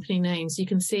for company names. You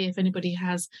can see if anybody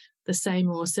has the same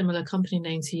or similar company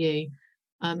name to you.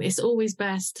 It's always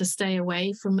best to stay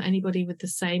away from anybody with the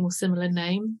same or similar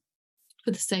name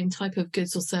for the same type of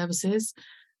goods or services.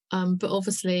 But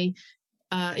obviously,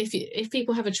 if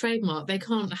people have a trademark, they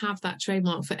can't have that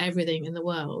trademark for everything in the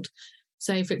world.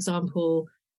 So, for example,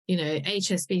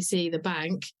 HSBC, the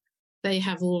bank, they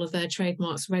have all of their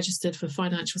trademarks registered for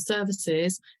financial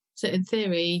services. So in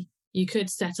theory, you could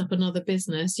set up another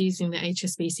business using the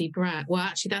HSBC brand. Well,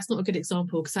 actually, that's not a good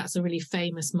example because that's a really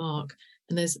famous mark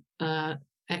and there's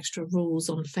extra rules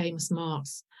on famous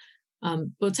marks.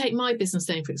 Well, take my business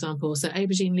name, for example. So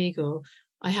Aubergine Legal,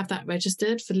 I have that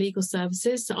registered for legal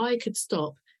services. So I could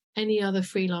stop any other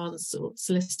freelance or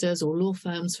solicitors or law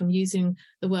firms from using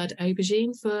the word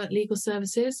aubergine for legal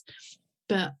services.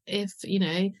 But if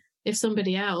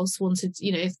somebody else wanted,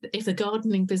 if the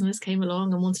gardening business came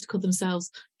along and wanted to call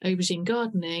themselves Aubergine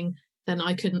Gardening, then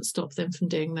I couldn't stop them from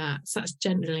doing that. So that's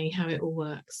generally how it all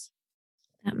works.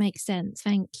 That makes sense.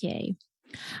 Thank you.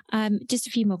 Just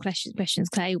a few more questions,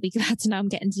 Claire. You'll be glad to know I'm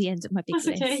getting to the end of my big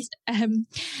list.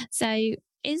 So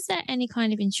is there any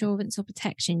kind of insurance or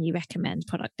protection you recommend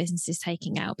product businesses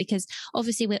taking out? Because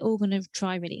obviously we're all going to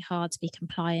try really hard to be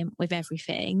compliant with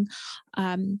everything.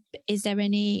 Is there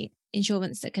any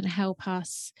insurance that can help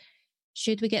us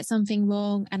should we get something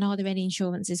wrong? And are there any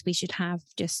insurances we should have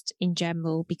just in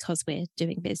general because we're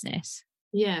doing business?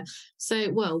 Yeah.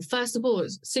 So, well, first of all,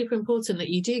 it's super important that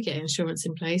you do get insurance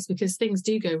in place because things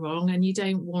do go wrong and you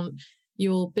don't want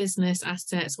your business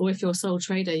assets, or if you're a sole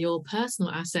trader, your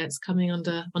personal assets coming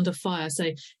under fire.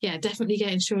 So yeah, definitely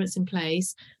get insurance in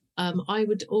place. I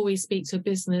would always speak to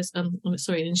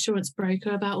an insurance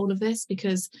broker about all of this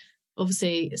because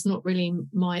obviously it's not really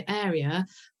my area,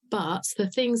 but the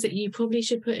things that you probably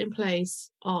should put in place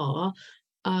are,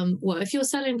 if you're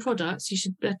selling products, you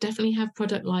should definitely have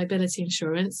product liability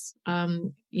insurance.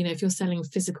 If you're selling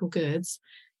physical goods.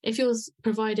 If you're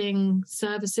providing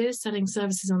services, selling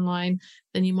services online,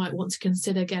 then you might want to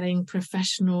consider getting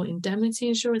professional indemnity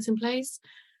insurance in place.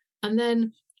 And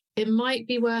then it might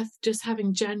be worth just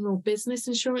having general business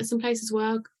insurance in place as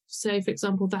well. So, for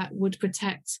example, that would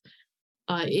protect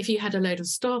if you had a load of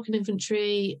stock and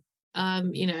inventory,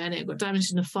 and it got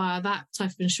damaged in a fire, that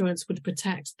type of insurance would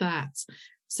protect that.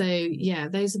 So, yeah,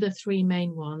 those are the three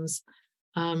main ones.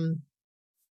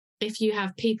 If you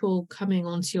have people coming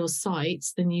onto your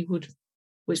sites, then you would,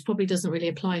 which probably doesn't really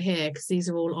apply here because these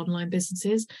are all online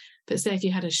businesses. But say if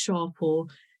you had a shop or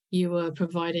you were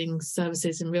providing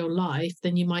services in real life,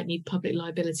 then you might need public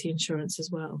liability insurance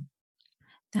as well.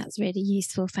 That's really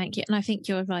useful. Thank you. And I think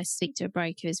your advice to speak to a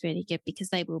broker is really good because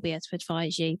they will be able to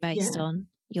advise you based on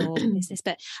your business.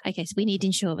 But okay, so we need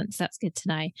insurance. That's good to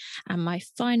know. And my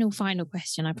final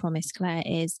question, I promise, Claire,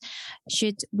 is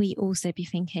should we also be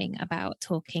thinking about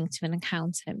talking to an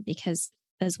accountant? Because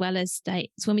as well as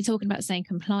states, when we're talking about staying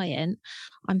compliant,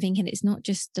 I'm thinking it's not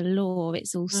just the law,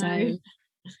 it's also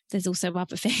there's also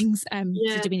other things. So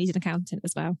do we need an accountant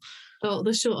as well? Well,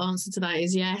 the short answer to that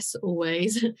is yes,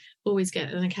 always. Always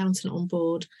get an accountant on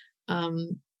board.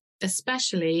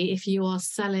 Especially if you are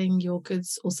selling your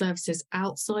goods or services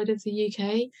outside of the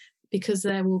UK, because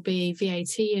there will be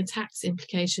VAT and tax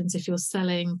implications if you're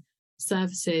selling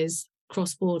services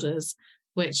cross borders,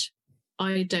 which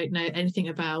I don't know anything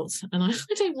about, and I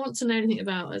don't want to know anything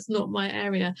about. It's not my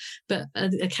area, but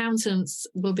accountants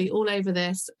will be all over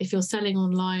this. If you're selling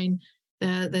online,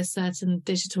 there's certain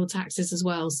digital taxes as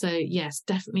well. So yes,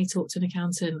 definitely talk to an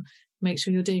accountant. Make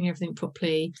sure you're doing everything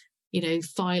properly,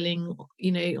 filing,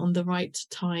 on the right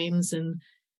times, and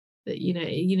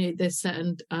there's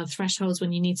certain thresholds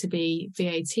when you need to be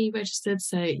VAT registered.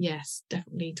 So yes,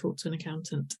 definitely talk to an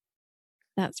accountant.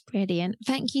 That's brilliant.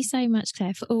 Thank you so much,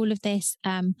 Claire, for all of this.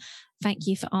 Thank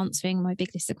you for answering my big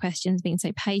list of questions, being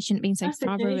so patient, being so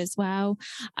thorough as well.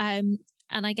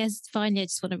 And I guess finally, I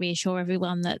just want to reassure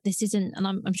everyone that this isn't, and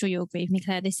I'm sure you'll agree with me,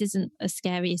 Claire, this isn't as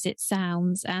scary as it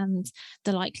sounds. And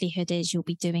the likelihood is you'll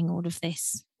be doing all of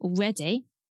this already.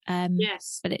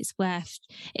 Yes. But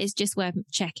it's just worth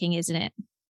checking, isn't it?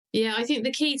 Yeah, I think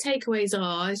the key takeaways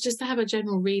is just to have a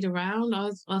general read around.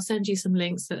 I'll send you some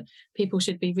links that people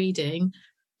should be reading.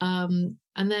 And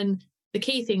then the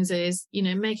key things is,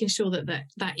 making sure that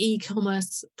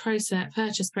e-commerce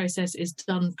purchase process is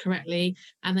done correctly,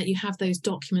 and that you have those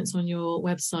documents on your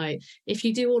website. If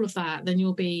you do all of that, then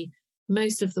you'll be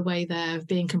most of the way there of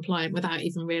being compliant without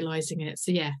even realising it.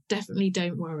 So yeah, definitely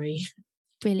don't worry.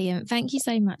 Brilliant. Thank you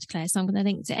so much, Claire. So I'm going to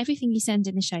link to everything you send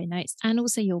in the show notes, and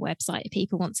also your website if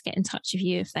people want to get in touch with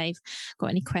you if they've got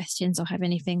any questions or have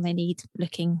anything they need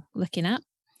looking up.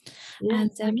 Yeah,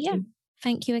 and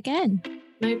thank you again.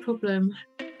 No problem.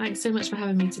 Thanks so much for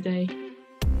having me today.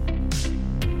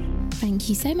 Thank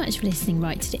you so much for listening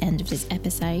right to the end of this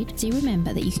episode. Do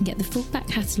remember that you can get the full back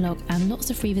catalogue and lots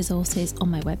of free resources on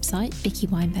my website,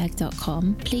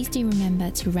 vickyweinberg.com. Please do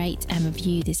remember to rate and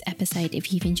review this episode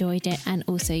if you've enjoyed it, and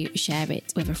also share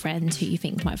it with a friend who you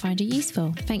think might find it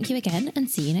useful. Thank you again, and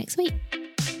see you next week.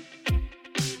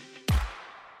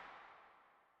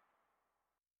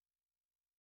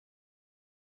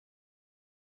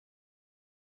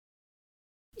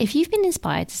 If you've been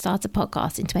inspired to start a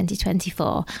podcast in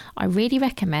 2024, I really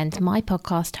recommend my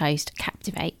podcast host,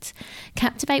 Captivate.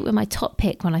 Captivate were my top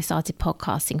pick when I started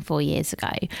podcasting 4 years ago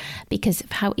because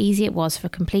of how easy it was for a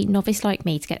complete novice like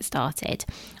me to get started.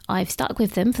 I've stuck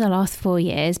with them for the last 4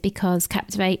 years because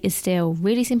Captivate is still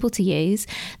really simple to use.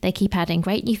 They keep adding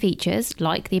great new features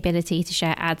like the ability to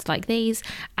share ads like these,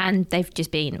 and they've just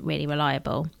been really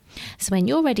reliable. So when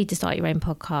you're ready to start your own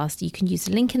podcast, you can use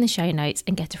the link in the show notes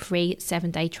and get a free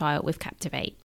 7-day trial with Captivate.